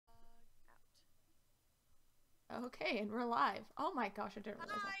Okay, and we're live. Oh my gosh, I didn't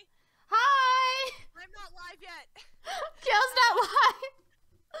realize that. Hi! Hi! I'm not live yet. Kyo's not live!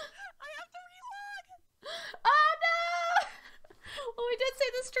 I have to relog! Oh no! Well, we did say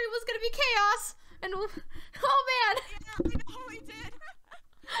the stream was gonna be chaos, and oh man! Yeah, I know we did.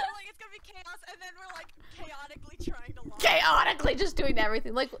 We're like, it's gonna be chaos, and then we're like chaotically trying to log. Chaotically just doing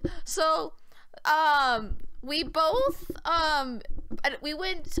everything. Like, so, we both, we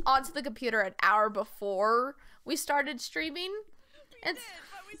went onto the computer an hour before we started streaming. We did,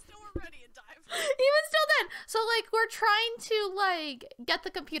 but we still were ready in time. Even still then. So, like, we're trying to, like, get the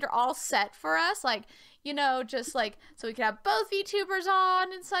computer all set for us. Like, you know, just, like, so we could have both VTubers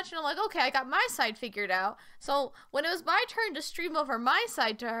on and such. And I'm like, okay, I got my side figured out. So, when it was my turn to stream over my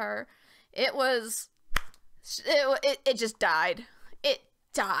side to her, it was... It just died. It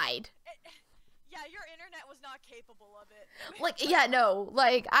died. Yeah, your internet was not capable of it. Like, yeah, no.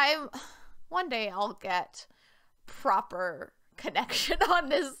 Like, one day I'll get proper connection on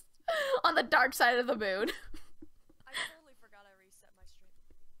this... on the dark side of the moon. I totally forgot I reset my stream.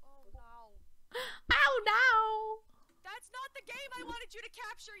 Oh no. Oh no! That's not the game I wanted you to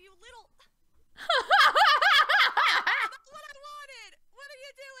capture, you little... That's what I wanted! What are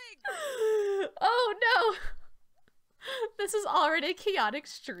you doing? Oh no! This is already a chaotic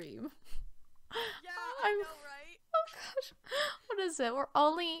stream. Yeah, I know, right? Oh gosh. What is it? We're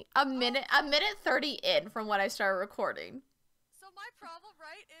only a minute 30 in from when I started recording. So my problem,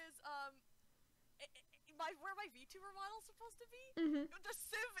 right, is, where my VTuber model's supposed to be? Mm-hmm. The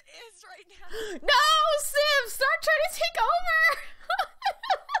Civ is right now. No, Civ! Start trying to take over!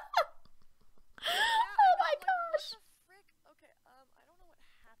 Yeah, oh my like, gosh! What the frick? Okay, I don't know what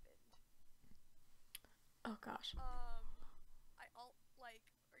happened. Oh gosh. Are you...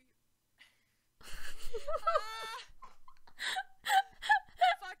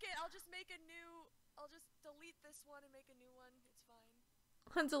 Fuck it, I'll just make a new... I'll just delete this one and make a new one. It's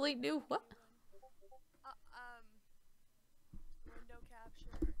fine. Delete new what? Window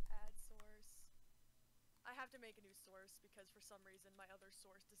capture, add source. I have to make a new source because for some reason my other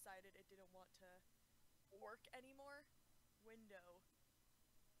source decided it didn't want to work anymore. Window.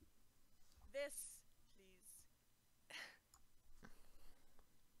 This, please.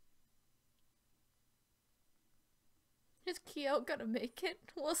 Is Kyo gonna make it?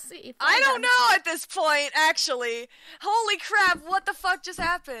 We'll see. I don't know at this point, actually. Holy crap, what the fuck just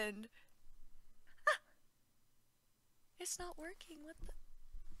happened? It's not working, what the...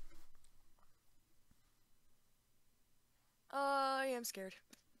 I am scared.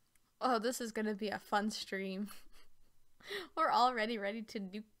 Oh, this is gonna be a fun stream. We're already ready to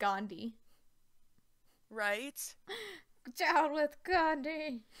nuke Gandhi. Right? Down with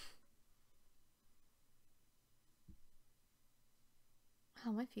Gandhi!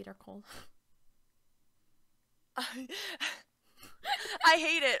 Oh, my feet are cold. I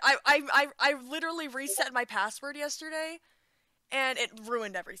hate it. I literally reset my password yesterday, and it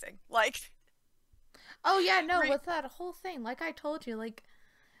ruined everything. Like, oh yeah, no, with that whole thing, like I told you, like,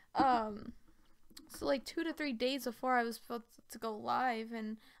 so like 2 to 3 days before I was supposed to go live,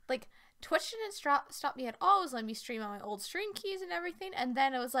 and like Twitch didn't stop me at all. It was letting me stream on my old stream keys and everything, and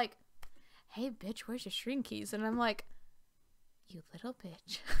then it was like, hey bitch, where's your stream keys? And I'm like, you little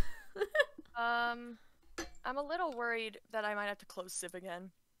bitch. I'm a little worried that I might have to close Civ again.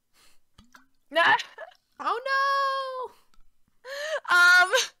 Nah. Oh no!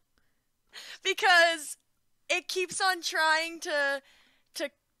 Because it keeps on trying to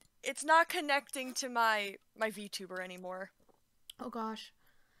it's not connecting to my VTuber anymore. Oh gosh.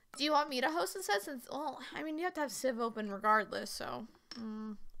 Do you want me to host instead? Since, well, I mean, you have to have Civ open regardless, so.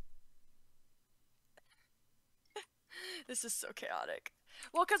 This is so chaotic.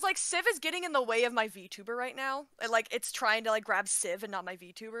 Well, because, like, Civ is getting in the way of my VTuber right now. And, like, it's trying to, like, grab Civ and not my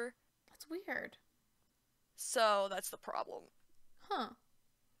VTuber. That's weird. So, that's the problem. Huh.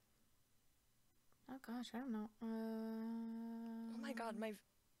 Oh gosh, I don't know. Oh my god, my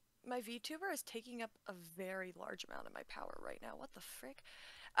VTuber is taking up a very large amount of my power right now. What the frick?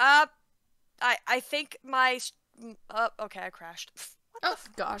 I think my... okay, I crashed. Oh,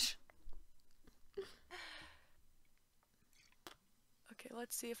 gosh. Okay,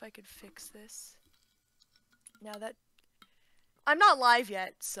 let's see if I could fix this. Now that... I'm not live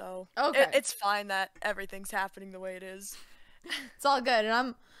yet, so... Okay. It's fine that everything's happening the way it is. It's all good,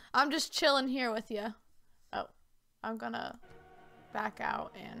 and I'm just chilling here with you. Oh, I'm gonna back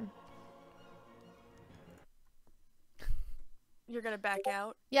out and... You're gonna back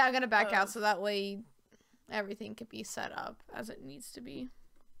out? Yeah, I'm gonna back out so that way everything can be set up as it needs to be.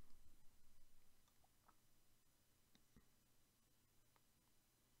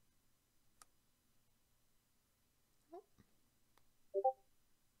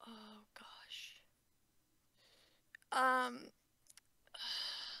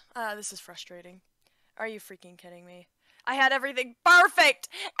 This is frustrating. Are you freaking kidding me? I had everything perfect,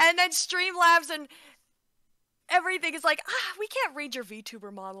 and then Streamlabs and everything is like, we can't read your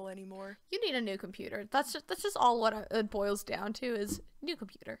VTuber model anymore. You need a new computer. That's just all what it boils down to is new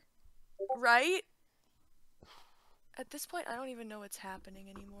computer. Right? At this point, I don't even know what's happening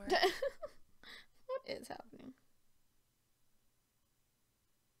anymore. What is happening?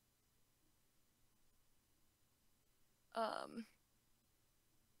 Because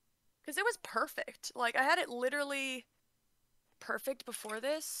it was perfect. Like, I had it literally perfect before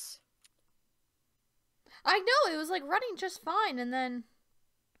this. I know, it was like running just fine, and then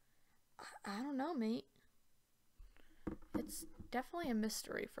I don't know, mate. It's definitely a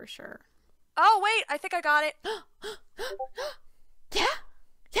mystery for sure. Oh, wait, I think I got it. Yeah?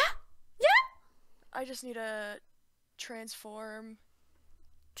 I just need a transform.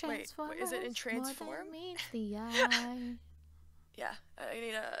 Wait, is it in transform? The eye. Yeah, I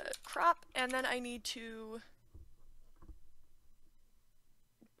need a crop, and then I need to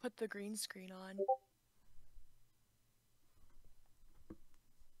put the green screen on.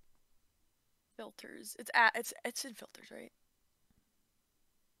 Filters. It's in filters, right?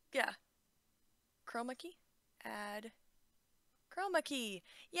 Yeah. Chroma key. Add. Chroma key.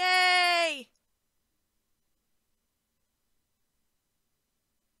 Yay!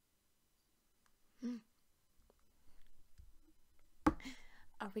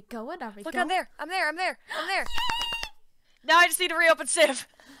 Are we going? Look, I'm there. Now I just need to reopen Civ.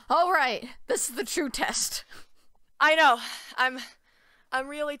 All right. This is the true test. I know. I'm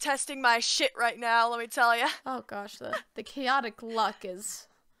really testing my shit right now, let me tell you. Oh gosh, the chaotic luck is...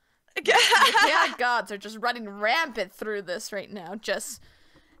 the chaotic gods are just running rampant through this right now. Just,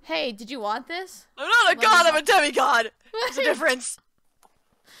 hey, did you want this? I'm not a god, I'm a demigod. There's a difference.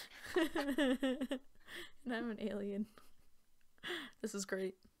 And I'm an alien. This is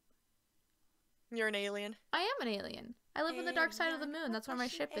great. You're an alien. I am an alien. I live on the dark side of the moon. That's where my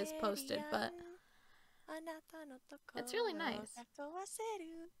ship is posted, but it's really nice.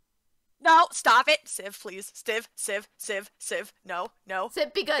 No, stop it. Civ, please. Civ. No.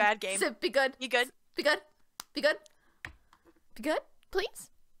 Civ, be good. Bad game. Civ, be good. You good? Be good. Be good. Be good. Please.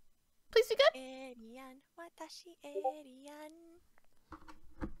 Please be good.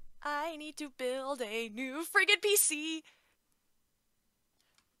 I need to build a new friggin' PC.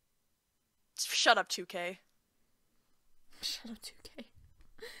 Shut up, 2K. Shut up, 2K.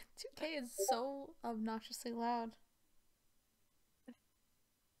 2K is so obnoxiously loud.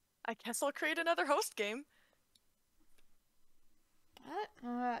 I guess I'll create another host game.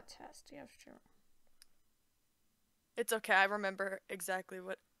 What? Test, yeah, sure. It's okay, I remember exactly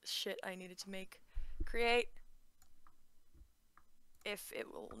what shit I needed to make. Create. If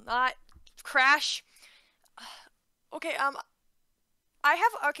it will not crash. Okay,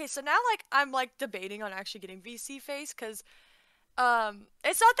 okay, so now, like, I'm, like, debating on actually getting VC face, because, it's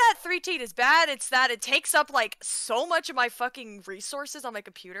not that 3T is bad, it's that it takes up, like, so much of my fucking resources on my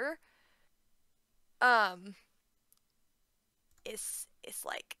computer. It's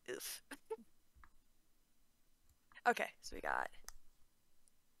like, oof. Okay, so we got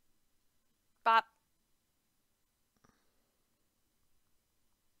Bop.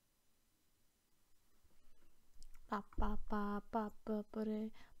 Ba ba ba ba ba ba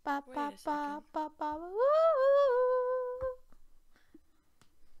ba ba ba ba ba.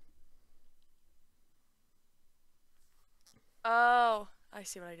 Oh, I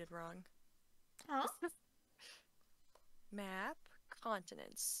see what I did wrong. Huh? Map,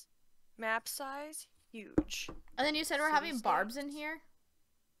 continents. Map size, huge. And then you said we're having barbs in here?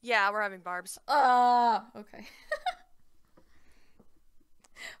 Yeah, we're having barbs. Okay.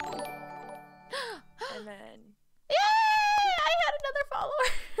 And then... Yay! I had another follower!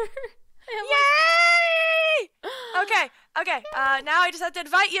 Yay! Okay, now I just have to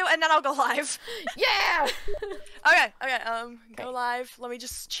invite you and then I'll go live. Yeah! Okay, go live. Let me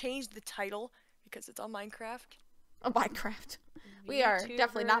just change the title because it's on Minecraft. Oh, Minecraft. We are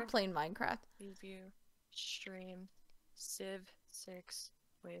definitely not playing Minecraft. Review, stream, Civ6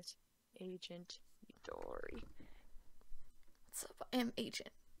 with Agent Midori. What's up? I am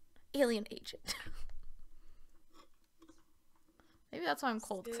Agent. Alien Agent. Maybe that's why I'm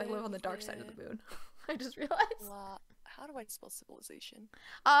cold, because I live on the dark side of the moon. I just realized. How do I spell civilization?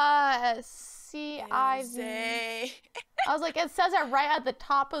 C-I-V. I was like, it says it right at the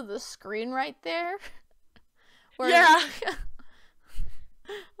top of the screen right there. Yeah.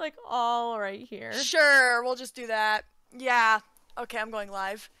 Like, all right here. Sure, we'll just do that. Yeah. Okay, I'm going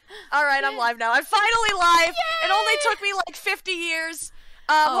live. Alright, I'm live now. I'm finally live! Yay! It only took me like 50 years.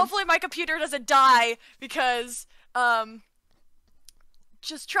 Hopefully my computer doesn't die, because um,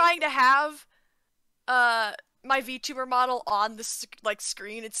 just trying to have my VTuber model on the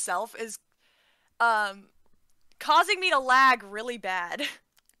screen itself is causing me to lag really bad.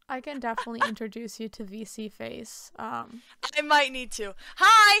 I can definitely introduce you to VC Face. I might need to.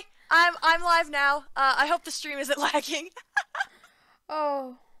 Hi, I'm live now. I hope the stream isn't lagging.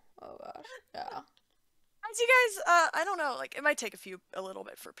 Oh gosh, yeah. As you guys, I don't know, like it might take a little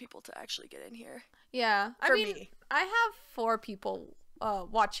bit for people to actually get in here. Yeah, For me. I have 4 people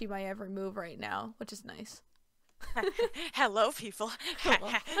watching my every move right now, which is nice. Hello, people.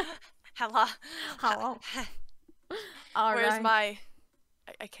 Hello. Hello. Hello. All Where's right. my?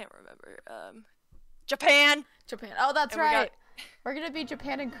 I can't remember. Japan. Japan. Oh, that's And right. We're gonna be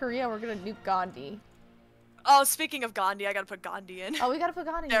Japan and Korea. We're gonna nuke Gandhi. Oh, speaking of Gandhi, I gotta put Gandhi in. Oh, we gotta put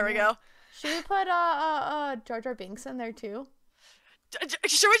Gandhi. There we go. Should we put Jar Jar Binks in there too?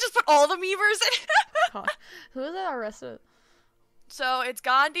 Should we just put all the Meavers in? Gosh. Who are the rest of? So it's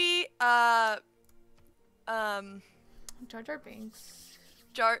Gandhi. Jar Jar Binks.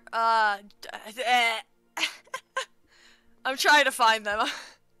 I'm trying to find them.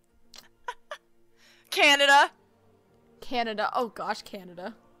 Canada. Canada. Oh gosh,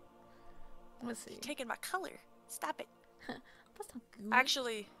 Canada. Let's see. You're taking my color. Stop it. That's not good.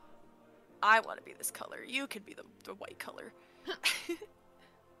 Actually, I want to be this color. You could be the white color.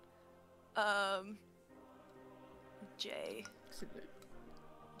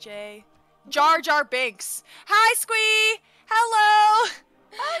 J. Jar Jar Binks. Hi, Squee. Hello.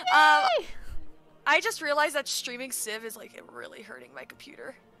 Okay. I just realized that streaming Civ is like really hurting my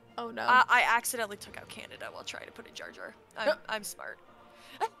computer. Oh no. I accidentally took out Canada while trying to put in Jar Jar. I'm smart.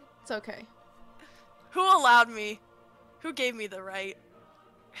 It's okay. Who allowed me? Who gave me the right?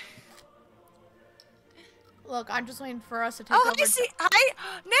 Look, I'm just waiting for us to take over. Oh, hi,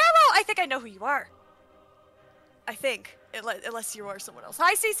 Narrow. I think I know who you are. I think, unless you are someone else.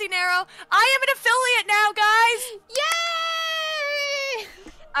 Hi, CC Narrow. I am an affiliate now, guys. Yay!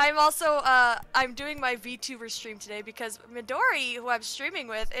 I'm also, I'm doing my VTuber stream today because Midori, who I'm streaming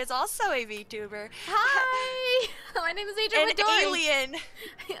with, is also a VTuber. Hi! My name is Agent An Midori. alien.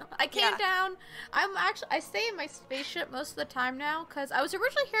 I came down. I stay in my spaceship most of the time now because I was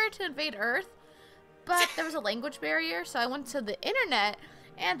originally here to invade Earth, but there was a language barrier, so I went to the internet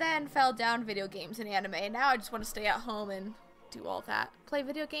and then fell down video games and anime. And now I just want to stay at home and do all that. Play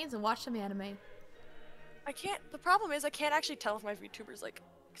video games and watch some anime. The problem is I can't actually tell if my VTuber's like,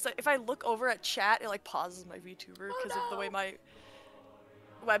 because if I look over at chat, it like pauses my VTuber because of the way my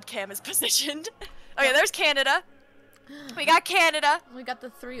webcam is positioned. Okay, there's Canada. We got Canada. We got the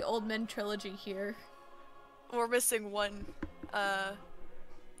 3 old men trilogy here. We're missing one.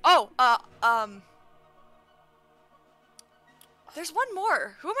 There's one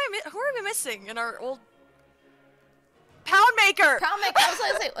more. Who are we missing in our old Poundmaker? Poundmaker. I was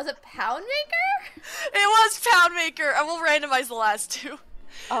gonna say, was it Poundmaker? It was Poundmaker. I will randomize the last 2.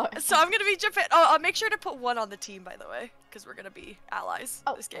 Oh. So I'm gonna be Japan. Oh, I'll make sure to put 1 on the team, by the way, because we're gonna be allies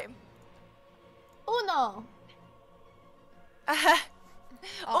this game. Uno. Uno.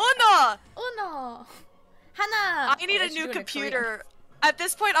 Uno. Hana. I need a new computer. At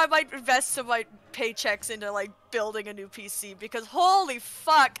this point, I might invest some my paychecks into like building a new PC because holy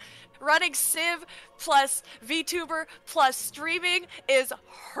fuck, running Civ plus VTuber plus streaming is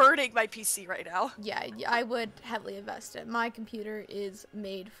hurting my PC right now. Yeah, I would heavily invest in. My computer is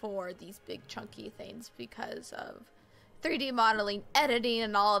made for these big chunky things because of 3D modeling, editing,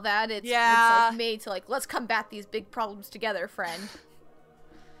 and all of that. It's like made to like, let's combat these big problems together, friend.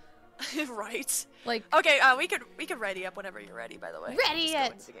 Right. Like, okay, we could ready up whenever you're ready. By the way, ready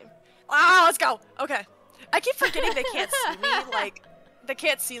it. Ah, let's go. Okay. I keep forgetting they can't see me. Like, they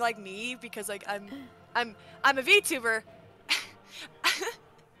can't see like me because like I'm a VTuber.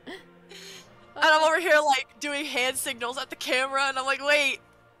 And I'm over here like doing hand signals at the camera, and I'm like, wait.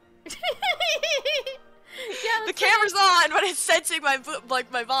 Yeah, the camera's on, but it's sensing my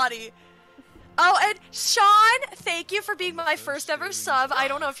body. Oh, and Sean, thank you for being my first ever sub. I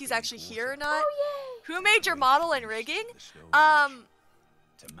don't know if he's actually here or not. Oh, yay. Who made your model and rigging?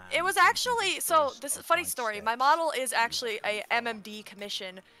 It was actually, so this is a funny story. My model is actually a MMD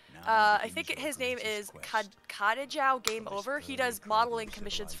commission. I think his name is Kadijao Game Over. He does modeling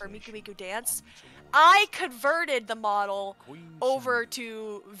commissions for Miku Miku Dance. I converted the model over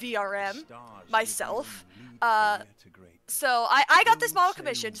to VRM myself. So I got this model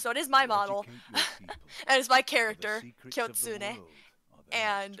commissioned, so it is my model. And it's my character, Kyotsune.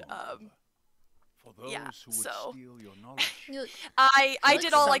 And Yeah, who would so steal your knowledge. I looks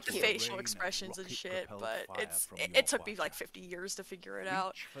did all so like the cute. facial expressions and shit, but it took me like 50 years to figure it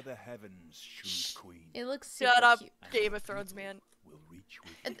out. Reach for the heavens, shrewd queen. It looks super Shut up, cute. Game of Thrones, man. Will reach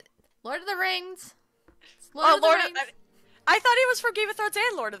with you. Lord of the Rings. It's Oh, Lord of the Rings. I thought it was for Game of Thrones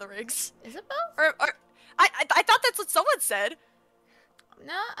and Lord of the Rings. Is it both? Or I thought that's what someone said.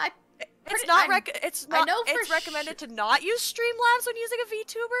 No, It's not. I know for It's recommended to not use Streamlabs when using a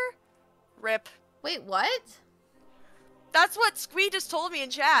VTuber. Rip. Wait, what? That's what Squee just told me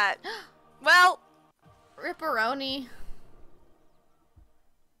in chat. Well, Ripperoni.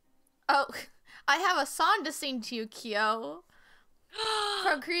 Oh, I have a song to sing to you, Kyo.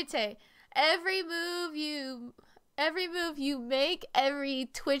 From Krite. Every move you make, every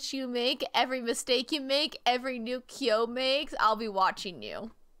twitch you make, every mistake you make, every new Kyo makes, I'll be watching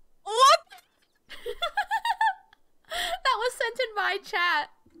you. what? That was sent in my chat.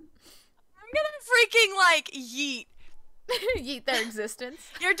 I'm gonna freaking like yeet. Yeet their existence.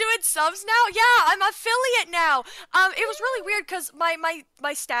 You're doing subs now? Yeah, I'm affiliate now. It was really weird because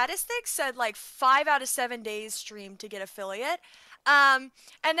my status thing said like 5 out of 7 days stream to get affiliate. And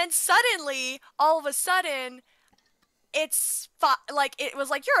then suddenly, all of a sudden, it's like it was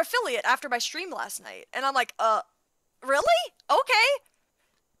like you're affiliate after my stream last night, and I'm like, really? Okay.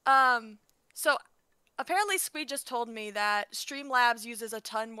 So apparently Squee just told me that Streamlabs uses a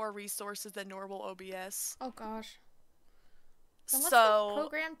ton more resources than normal OBS. Oh gosh. Then what's So the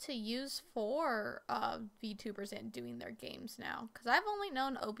program to use for VTubers and doing their games now? Because I've only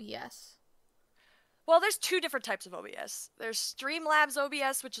known OBS. well, there's 2 different types of OBS. There's Streamlabs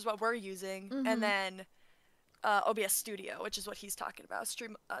OBS, which is what we're using, and then OBS Studio, which is what he's talking about.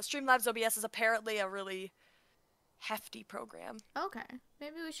 Streamlabs OBS is apparently a really hefty program. Okay.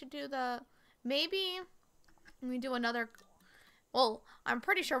 Maybe we should do the... Maybe we do another... Well, I'm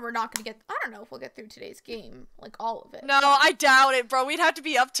pretty sure we're not going to get... I don't know if we'll get through today's game. Like, all of it. No, I doubt it, bro. We'd have to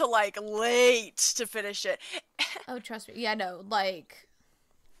be up till, like, late to finish it. Oh, trust me. Yeah, no, like...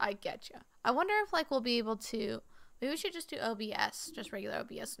 I get you. I wonder if, like, we'll be able to... Maybe we should just do OBS. Just regular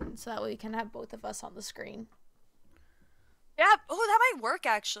OBS. So that way we can have both of us on the screen. Yeah. Oh, that might work,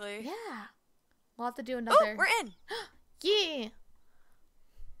 actually. Yeah. We'll have to do another... Oh, we're in. Yeah.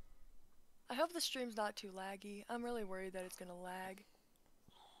 I hope the stream's not too laggy. I'm really worried that it's gonna lag.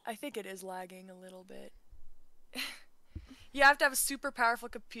 I think it is lagging a little bit. You have to have a super powerful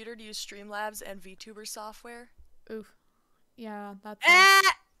computer to use Streamlabs and VTuber software. Oof. Yeah, that's...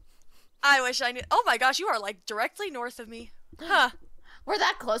 I wish I knew. Oh my gosh, you are like directly north of me. Huh. We're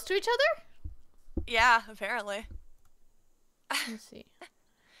that close to each other? Yeah, apparently. Let's see.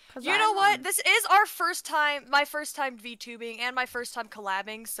 You know what? This is our first time, my first time VTubing and my first time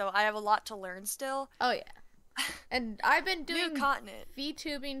collabing, so I have a lot to learn still. Oh, yeah. And I've been doing New continent.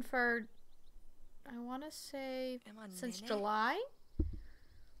 VTubing for, I want to say, since July?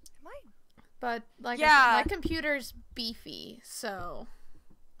 Am I? But, like Yeah. I said, my computer's beefy, so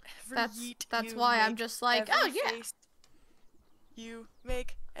that's why I'm just like, oh, yeah. You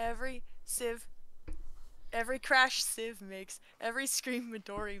make every Civ, every crash Civ makes, every scream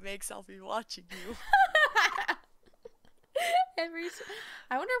Midori makes, I'll be watching you.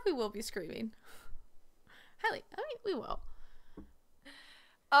 I wonder if we will be screaming. I mean, we will.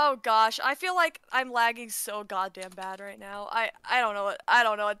 Oh gosh, I feel like I'm lagging so goddamn bad right now. I don't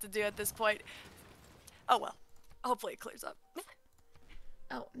know what to do at this point. Oh well. Hopefully it clears up.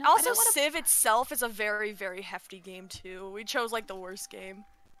 Oh, no, also, Civ itself is a very, very hefty game too. We chose like the worst game.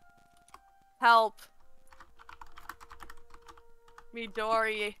 Help.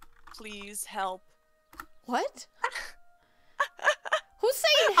 Midori, please help. What? Who's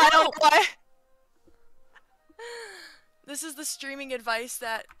saying help? I don't know why. This is the streaming advice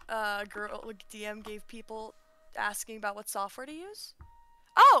that girl DM gave people asking about what software to use.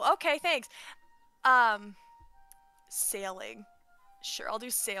 Oh, okay, thanks. Sailing. Sure, I'll do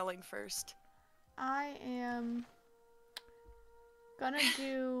sailing first. I am gonna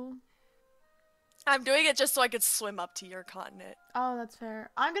do... I'm doing it just so I could swim up to your continent. Oh, that's fair.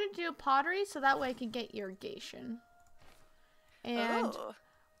 I'm gonna do pottery so that way I can get irrigation. And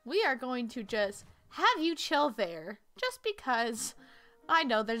we are going to just have you chill there. Just because I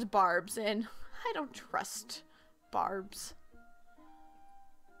know there's barbs and I don't trust barbs.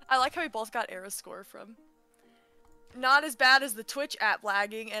 I like how we both got arrow score from. Not as bad as the Twitch app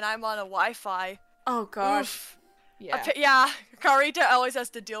lagging, and I'm on a Wi-Fi. Oh gosh. Oof. Yeah. Yeah, Karita always has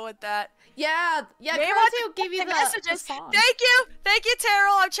to deal with that. Yeah, Maybe Karate will give you the messages. The song. Thank you,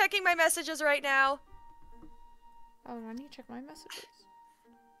 Terrell. I'm checking my messages right now. Oh, I need to check my messages.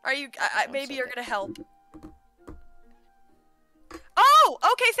 Are you? Maybe you're gonna help. Oh,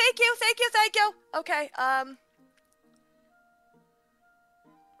 Oh, okay, thank you, thank you, thank you. Okay,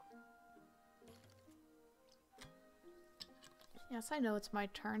 Yes, I know it's my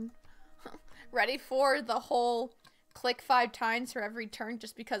turn. Ready for the whole click 5 times for every turn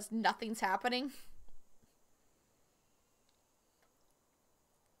just because nothing's happening?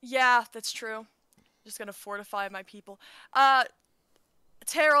 yeah, that's true. Just gonna fortify my people.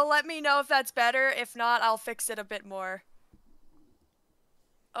 Terrell, let me know if that's better. If not, I'll fix it a bit more.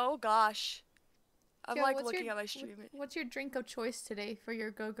 Oh gosh. I'm Kyo, like looking at my stream. What's your drink of choice today for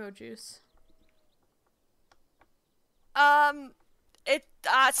your go-go juice?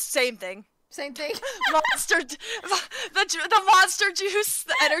 Same thing. Same thing. The monster juice,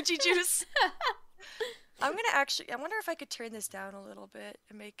 the energy juice. I wonder if I could turn this down a little bit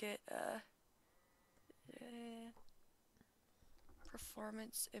and make it,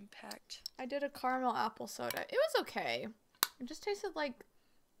 performance impact. I did a caramel apple soda. It was okay. It just tasted like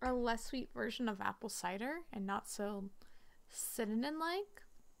a less sweet version of apple cider and not so cinnamon-like.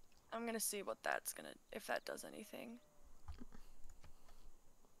 I'm gonna see what if that does anything.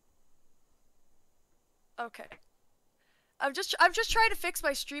 Okay. I'm just trying to fix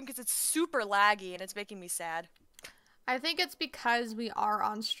my stream because it's super laggy and it's making me sad. I think it's because we are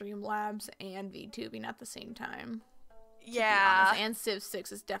on Streamlabs and VTubing at the same time. Yeah. And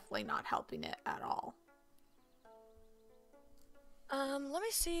Civ6 is definitely not helping it at all. Let me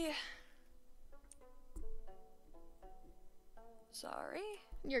see. Sorry.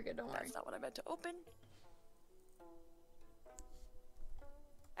 You're good, don't worry. That's not what I meant to open.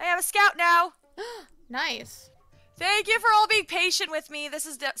 I have a scout now! Nice. Thank you for all being patient with me. This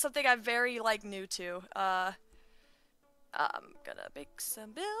is something I'm very, new to. I'm gonna make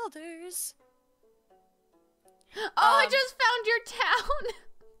some builders. Oh, I just found your town!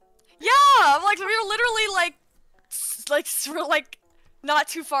 Yeah! I'm we were literally, not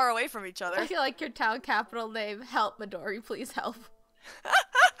too far away from each other. I feel like your town capital name. Help, Midori, please help.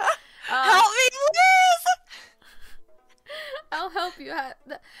 Help me, please! I'll help you.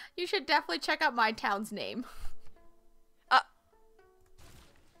 You should definitely check out my town's name.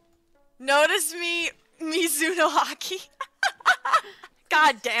 Notice me, Mizuno Haki.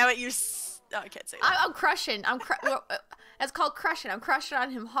 God damn it, oh, I can't say that. I'm crushing. It's called crushing. I'm crushing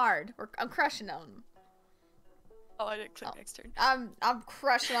on him hard. I'm crushing on him. Oh, I didn't click next turn. I'm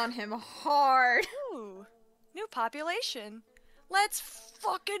crushing on him hard. Ooh, new population. Let's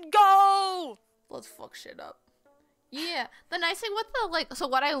fucking go! Let's fuck shit up. Yeah, the nice thing with so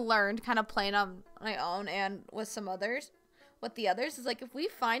what I learned kind of playing on my own and with some others, with the others, is if we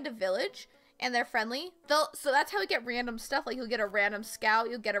find a village and they're friendly, so that's how we get random stuff. You'll get a random scout,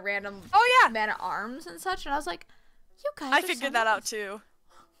 you'll get a random man at arms and such. And I was like, you guys. I figured that out too.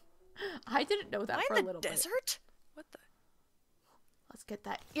 I didn't know that for a little bit. Desert? What the? Let's get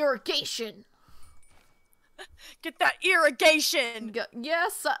that irrigation. Get that irrigation!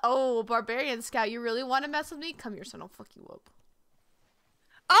 Yes! Oh, barbarian scout, you really want to mess with me? Come here so I don't fuck you up.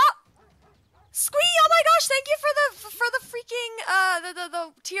 Ah! Squee! Oh my gosh! Thank you for the freaking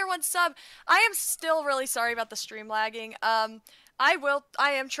the tier 1 sub. I am still really sorry about the stream lagging. I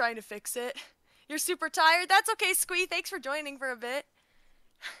am trying to fix it. You're super tired. That's okay, Squee. Thanks for joining for a bit.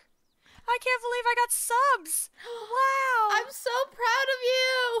 I can't believe I got subs. Wow! I'm so proud of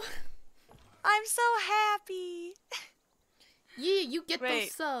you. I'm so happy. Yeah, you get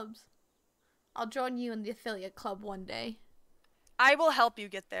those subs. I'll join you in the affiliate club one day. I will help you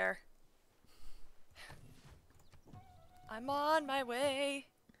get there. I'm on my way.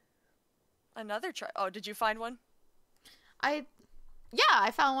 Another try. Oh, did you find one? Yeah,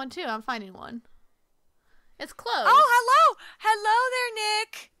 I found one too. I'm finding one. It's closed. Oh, hello. Hello there,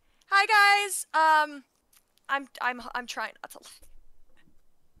 Nick. Hi guys. I'm trying not to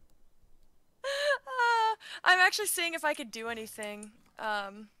I'm actually seeing if I could do anything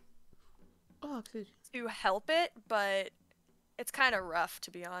to help it, but it's kind of rough,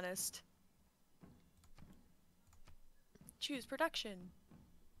 to be honest. Choose production.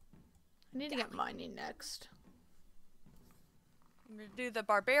 I need to get mining next. I'm gonna do the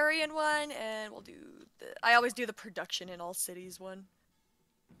barbarian one, and we'll do I always do the production in all cities one.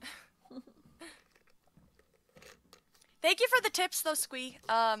 Thank you for the tips, though, Squee.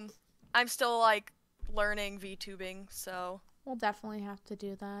 I'm still, learning VTubing, so... We'll definitely have to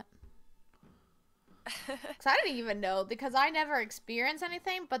do that. Because I didn't even know, because I never experienced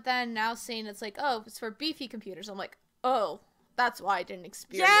anything, but then now seeing it's oh, it's for beefy computers. I'm like, oh, that's why I didn't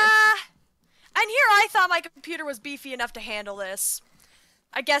experience. Yeah! And here I thought my computer was beefy enough to handle this.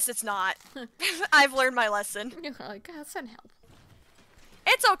 I guess it's not. I've learned my lesson. You're like, send help.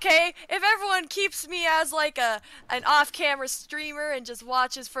 It's okay if everyone keeps me as like an off-camera streamer and just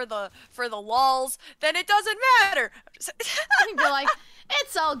watches for the lulz, then it doesn't matter. You're like,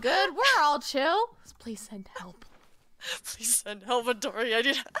 it's all good. We're all chill. Please send help. Please send help, Midori. I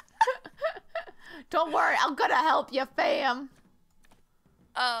need. Don't worry, I'm gonna help you, fam.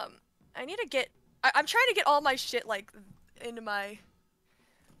 I need to get. I'm trying to get all my shit like into my.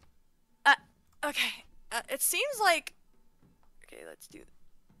 Okay. It seems like. Okay, let's do.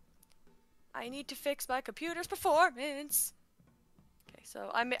 I need to fix my computer's performance. Okay, so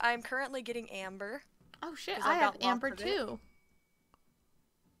I'm currently getting amber. Oh shit, 'Cause I I've have got lots amber of it. too.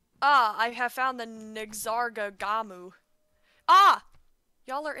 Ah, I have found the Nixarga Gamu. Ah!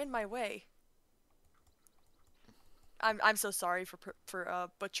 Y'all are in my way. I'm so sorry for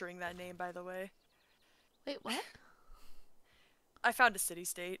butchering that name, by the way. Wait, what? I found a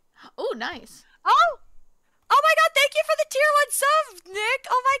city-state. Oh, nice. Oh! Oh my god, thank you for the tier 1 sub, Nick!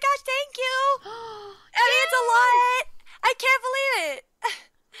 Oh my gosh, thank you! It means a lot! I can't believe it!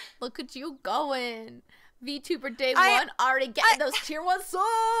 Look at you going. VTuber day I- 1, already getting those tier 1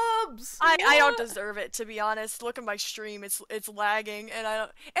 subs! I don't What? deserve it, to be honest. Look at my stream, it's lagging, and I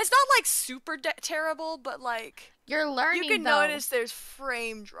don't. It's not like super terrible, but like You're learning, you can though. notice there's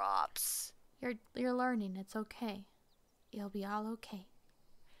frame drops. You're learning. It's okay. You'll be all okay.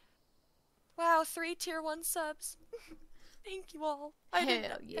 Wow, 3 tier 1 subs. Thank you all.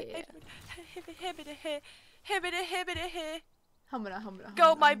 Hell yeah. Humana.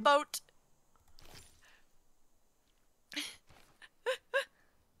 Go my boat.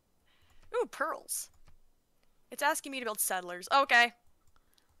 Ooh, pearls. It's asking me to build settlers. Okay.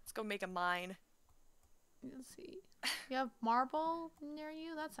 Let's go make a mine. Let's see. You have marble near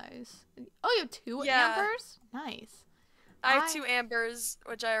you? That's nice. Oh, you have 2 Yeah. ambers? Nice. I have 2 ambers,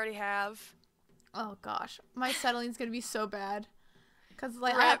 which I already have. Oh gosh, my settling's gonna be so bad. Cause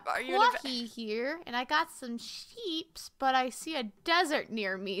like Rip, I have are you Plucky here, and I got some sheeps, but I see a desert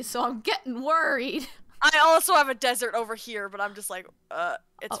near me, so I'm getting worried. I also have a desert over here, but I'm just like,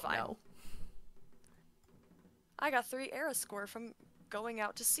 it's Oh, fine. no. I got 3 era score from going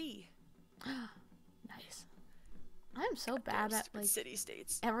out to sea. Nice. I'm so bad Damn at stupid like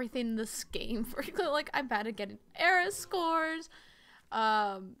city-states. everything in this game. Like I'm bad at getting era scores,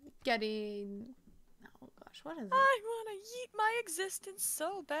 getting. Oh gosh, what is it? I wanna yeet my existence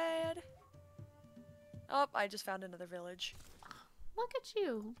so bad. Oh, I just found another village. Look at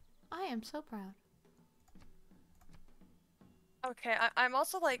you. I am so proud. Okay, I'm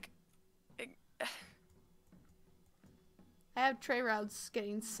also like... I have tray routes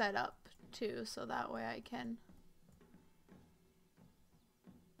getting set up too, so that way I can.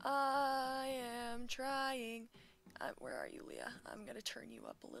 I am trying. Where are you, Leah? I'm gonna turn you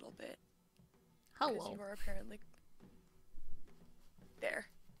up a little bit. Because Hello. you are apparently... There.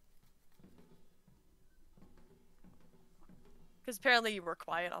 Because apparently you were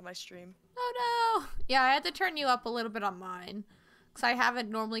quiet on my stream. Oh no! Yeah, I had to turn you up a little bit on mine. Because I have it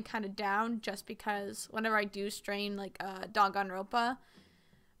normally kind of down just because whenever I do stream like Danganronpa,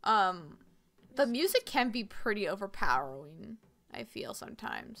 the music can be pretty overpowering, I feel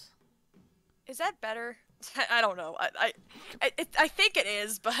sometimes. Is that better? I don't know. I think it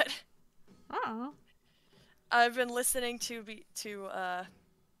is, but Oh. I've been listening to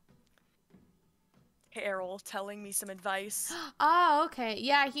Carol telling me some advice. Oh, okay.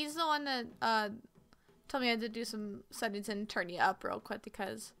 Yeah, he's the one that told me I had to do some settings and turn you up real quick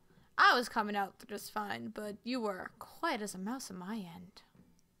because I was coming out just fine, but you were quiet as a mouse on my end.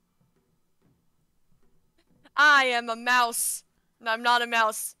 I am a mouse. No, I'm not a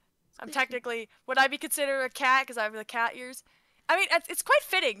mouse. I'm technically, would I be considered a cat because I have the cat ears? I mean, it's quite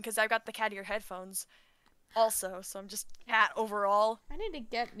fitting because I've got the cat ear headphones also, so I'm just cat overall. I need to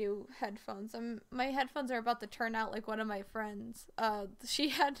get new headphones. My headphones are about to turn out like one of my friends. She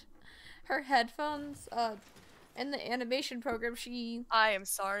had her headphones in the animation program. I am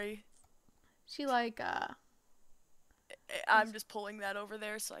sorry. She like I'm just pulling that over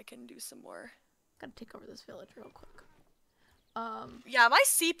there so I can do some more. gotta take over this village real quick. Yeah, my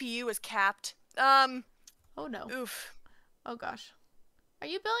CPU is capped. Oh no. Oof. Oh gosh. Are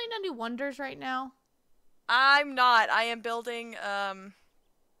you building any wonders right now? I'm not. I am building,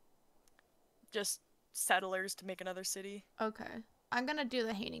 just settlers to make another city. Okay. I'm gonna do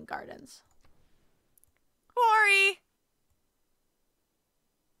the hanging gardens. Corey!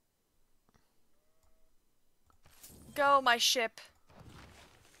 Go, my ship.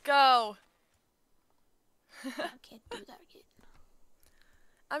 Go. I can't do that yet.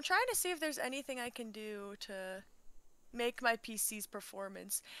 I'm trying to see if there's anything I can do to make my PC's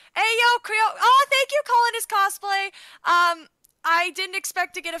performance. Hey, yo, Creo! Oh, thank you, Colin, his cosplay! I didn't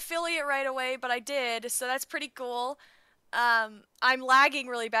expect to get affiliate right away, but I did, so that's pretty cool. I'm lagging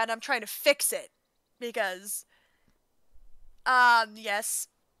really bad, and I'm trying to fix it. Because, yes.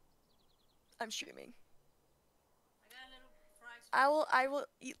 I'm streaming. I will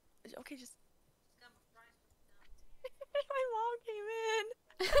eat. Okay, just. My mom came in.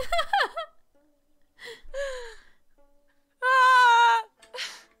 Ah!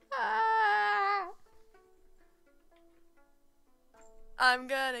 Ah. I'm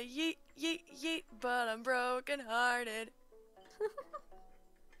gonna yeet, yeet, yeet, but I'm broken hearted.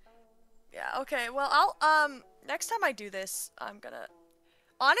 Yeah, okay, well, next time I do this, I'm gonna.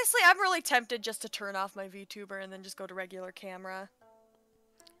 Honestly, I'm really tempted just to turn off my VTuber and then just go to regular camera.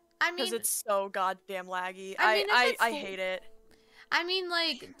 I mean, Because it's so goddamn laggy. I mean, I hate it. I mean,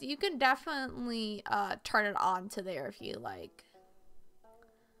 like, you can definitely turn it on to there if you like.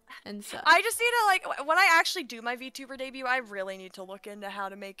 And so I just need to, like, when I actually do my VTuber debut, I really need to look into how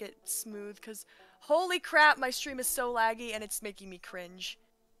to make it smooth, because holy crap, my stream is so laggy and it's making me cringe.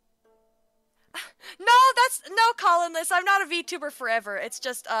 No, Colinless, I'm not a VTuber forever. It's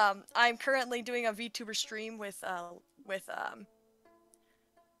just, I'm currently doing a VTuber stream with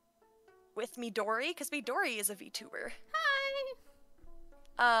Midori, because Midori is a VTuber.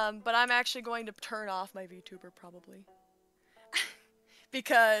 hi. But I'm actually going to turn off my VTuber, probably.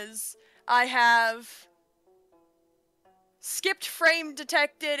 Because I have skipped frame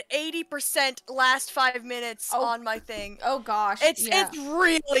detected 80% last 5 minutes on my thing. Oh gosh. It's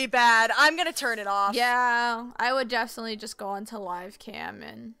really bad. I'm gonna turn it off. Yeah, I would definitely just go onto live cam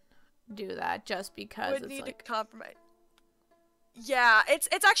and do that just because Would it's need like to compromise. Yeah, it's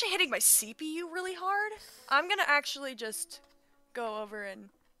actually hitting my CPU really hard. I'm gonna actually just go over and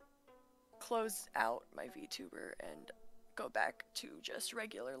close out my VTuber and go back to just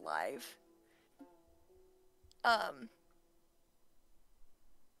regular live.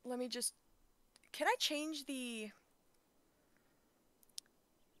 Let me just. Can I change the.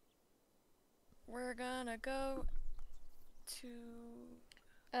 We're gonna go to.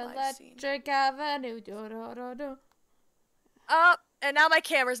 Electric Avenue. Do, do, do, do. Oh, and now my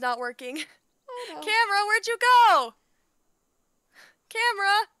camera's not working. Oh, no. Camera, where'd you go?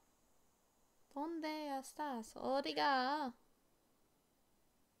 Camera! ¿Dónde estás? Origa.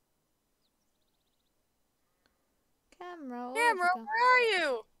 Camera, Camera, origa. where are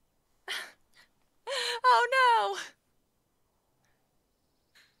you? Oh no!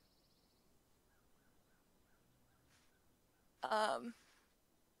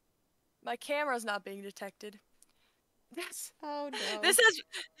 My camera's not being detected. This. Oh no. This is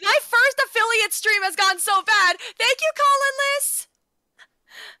my first affiliate stream has gone so bad. Thank you, Colinless.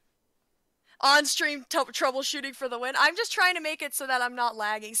 On-stream troubleshooting for the win. I'm just trying to make it so that I'm not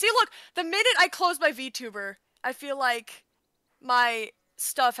lagging. See, look, the minute I close my VTuber, I feel like my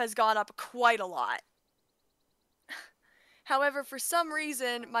stuff has gone up quite a lot. However, for some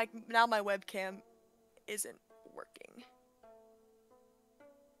reason, now my webcam isn't working.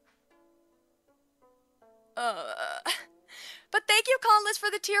 But thank you, Conless, for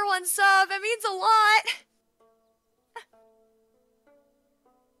the tier 1 sub. It means a lot.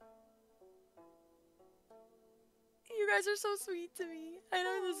 You guys are so sweet to me. I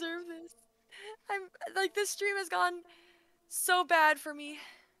don't deserve this. I'm like, this stream has gone so bad for me.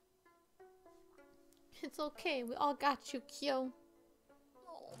 It's okay. We all got you, Kyo.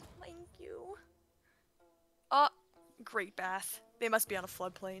 Oh, thank you. Oh, Great Bath. They must be on a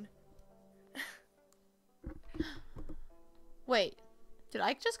floodplain. Wait, did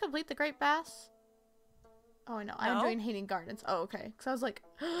I just complete the Great Bass? Oh, no, I'm No? doing Hating Gardens. Oh, okay. Because I was like,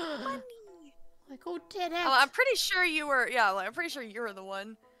 Money. like, who did it? Oh, I'm pretty sure you were. Yeah, I'm pretty sure you were the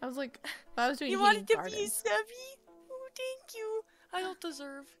one. I was like, I was doing You Hating wanted to Gardens. be Sebby? Oh, thank you. I don't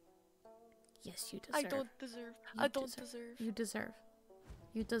deserve. Yes, you deserve. I don't deserve. You I don't deserve. You deserve.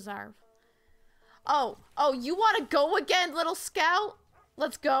 You deserve. Oh, you want to go again, little scout?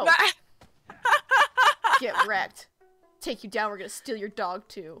 Let's go. Get wrecked. Take you down. We're gonna steal your dog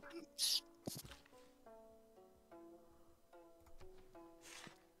too.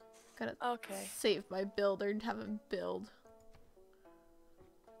 Gotta save my builder and have him build.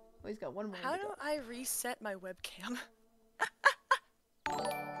 Oh, he's got one more. How do I reset my webcam?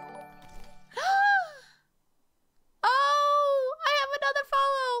 Oh, I have another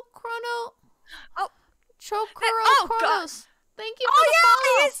follow, Chrono. Oh, Chronos. Thank you for the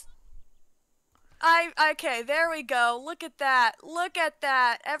follow. Okay, there we go. Look at that. Look at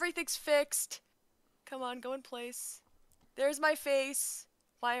that. Everything's fixed. Come on, go in place. There's my face.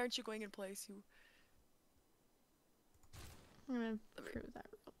 Why aren't you going in place? I'm gonna prove that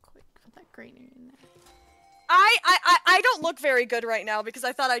real quick. Put that greenery in there. I don't look very good right now because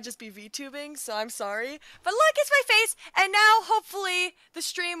I thought I'd just be VTubing, so I'm sorry. But look, it's my face, and now hopefully the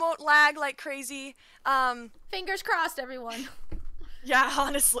stream won't lag like crazy. Fingers crossed, everyone. Yeah,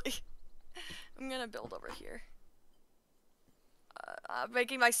 honestly. I'm gonna build over here. I'm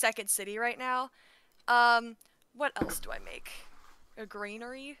making my second city right now. What else do I make? A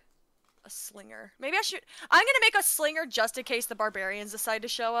granary? A slinger. Maybe I should. I'm gonna make a slinger just in case the barbarians decide to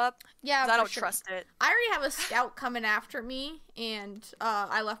show up. Yeah, I don't sure. trust it. I already have a scout coming after me, and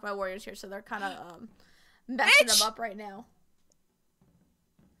I left my warriors here, so they're kind of messing them up right now.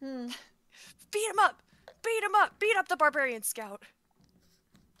 Beat him up! Beat him up! Beat up the barbarian scout!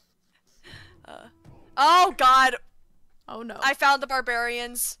 Oh god! Oh no. I found the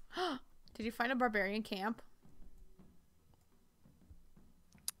barbarians. Did you find a barbarian camp?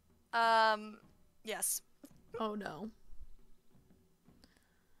 Yes. Oh no.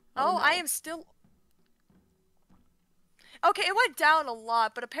 Oh, no. I am still... Okay, it went down a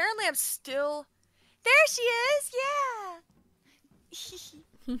lot, but apparently I'm still... There she is!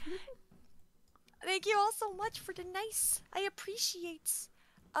 Yeah! Thank you all so much for the nice. I appreciate.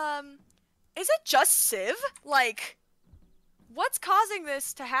 Is it just Civ? Like, what's causing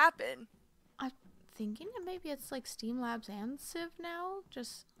this to happen? I'm thinking that maybe it's like Steam Labs and Civ now.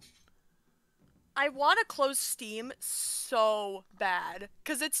 Just... I want to close Steam so bad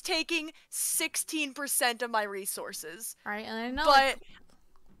because it's taking 16% of my resources. Right, and I know, but like...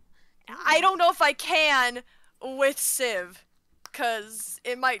 I don't know if I can with Civ because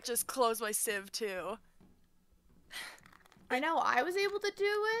it might just close my Civ too. I know I was able to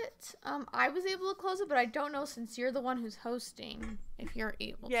do it. I was able to close it, but I don't know since you're the one who's hosting if you're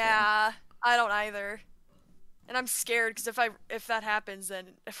able to. Yeah, I don't either. And I'm scared because if that happens, then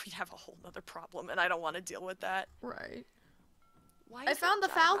we'd have a whole nother problem, and I don't want to deal with that. Right. Why I found the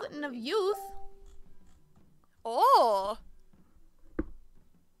Fountain of Youth. Oh.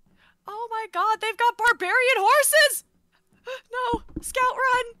 Oh my god, they've got barbarian horses! No, scout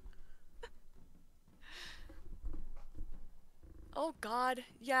run! Oh god,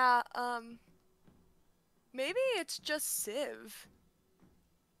 yeah, maybe it's just Civ.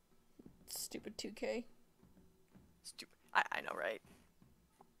 Stupid 2K. I know, right?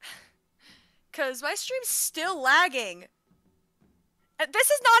 Cause my stream's still lagging. And this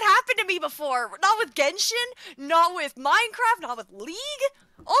has not happened to me before. Not with Genshin, not with Minecraft, not with League.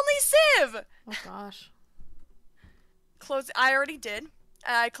 Only Civ! Oh gosh. I already did.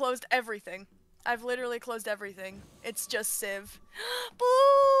 I closed everything. I've literally closed everything. It's just Civ. Boo!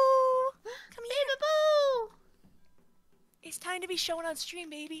 Come here. Boo! It's time to be shown on stream,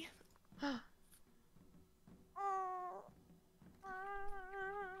 baby.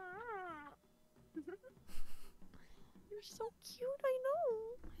 You're so cute, I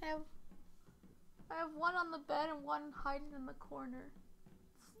know. I have one on the bed and one hiding in the corner,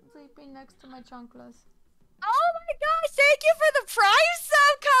 sleeping next to my chanclas. Oh my gosh, thank you for the prime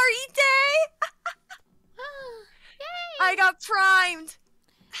sub, Karite! Yay! I got primed!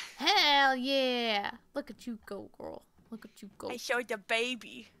 Hell yeah! Look at you go, girl. Look at you go. I showed the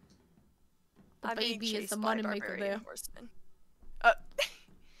baby. The baby is the moneymaker there. Horseman.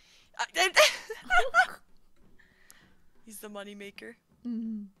 He's the moneymaker.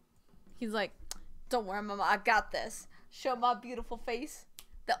 He's like, don't worry, mama, I got this. Show my beautiful face.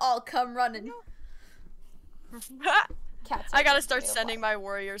 They all come running. Cats I gotta start sending my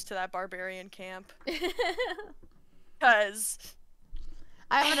warriors to that barbarian camp. Cause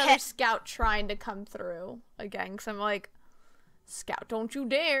I have another scout trying to come through again, because I'm like, scout, don't you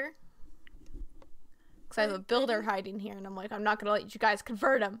dare. Because I have a builder hiding here, and I'm like, I'm not gonna let you guys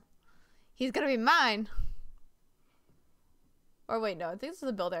convert him. He's gonna be mine. Or wait, no, I think this is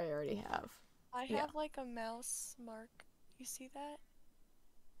a builder I already have. I have like a mouse mark. You see that?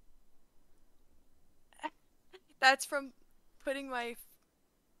 That's from putting my...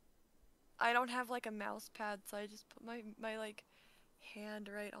 I don't have like a mouse pad, so I just put my like hand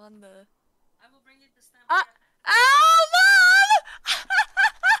right on the... I will bring you the stamp. Ow, Mom!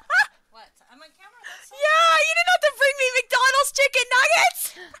 What? I'm on camera. That's Yeah, you didn't have to bring me McDonald's chicken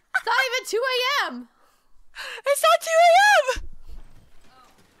nuggets! It's not even 2 a.m. It's not 2 a.m. Oh.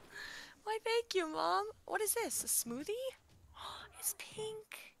 Why, thank you, Mom. What is this? A smoothie? It's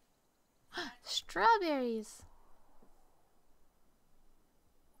pink. Strawberries.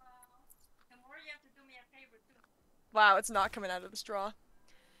 Tomorrow you have to do me a favor too. Wow, it's not coming out of the straw.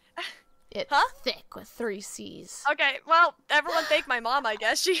 It's thick with 3 C's. Okay, well, everyone thank my mom, I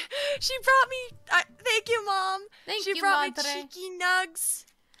guess. She brought me... thank you, Mom. Thank she you, brought Madre. me cheeky nugs.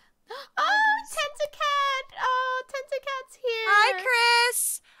 Oh, Tensacat! Oh, Tensacat's here! Hi,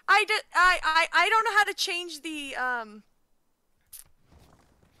 Chris! I I don't know how to change the I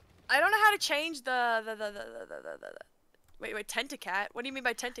don't know how to change the wait, Tentacat? What do you mean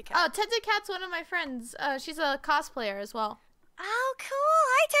by Tentacat? Oh, Tentacat's one of my friends. She's a cosplayer as well. Oh, cool.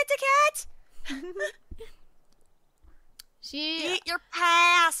 Hi, Tentacat. She Eat your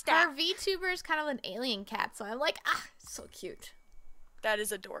pasta. Her VTuber is kind of an alien cat, so I'm like, so cute. That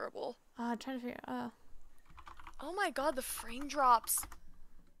is adorable. I'm trying to figure. Oh my god, the frame drops.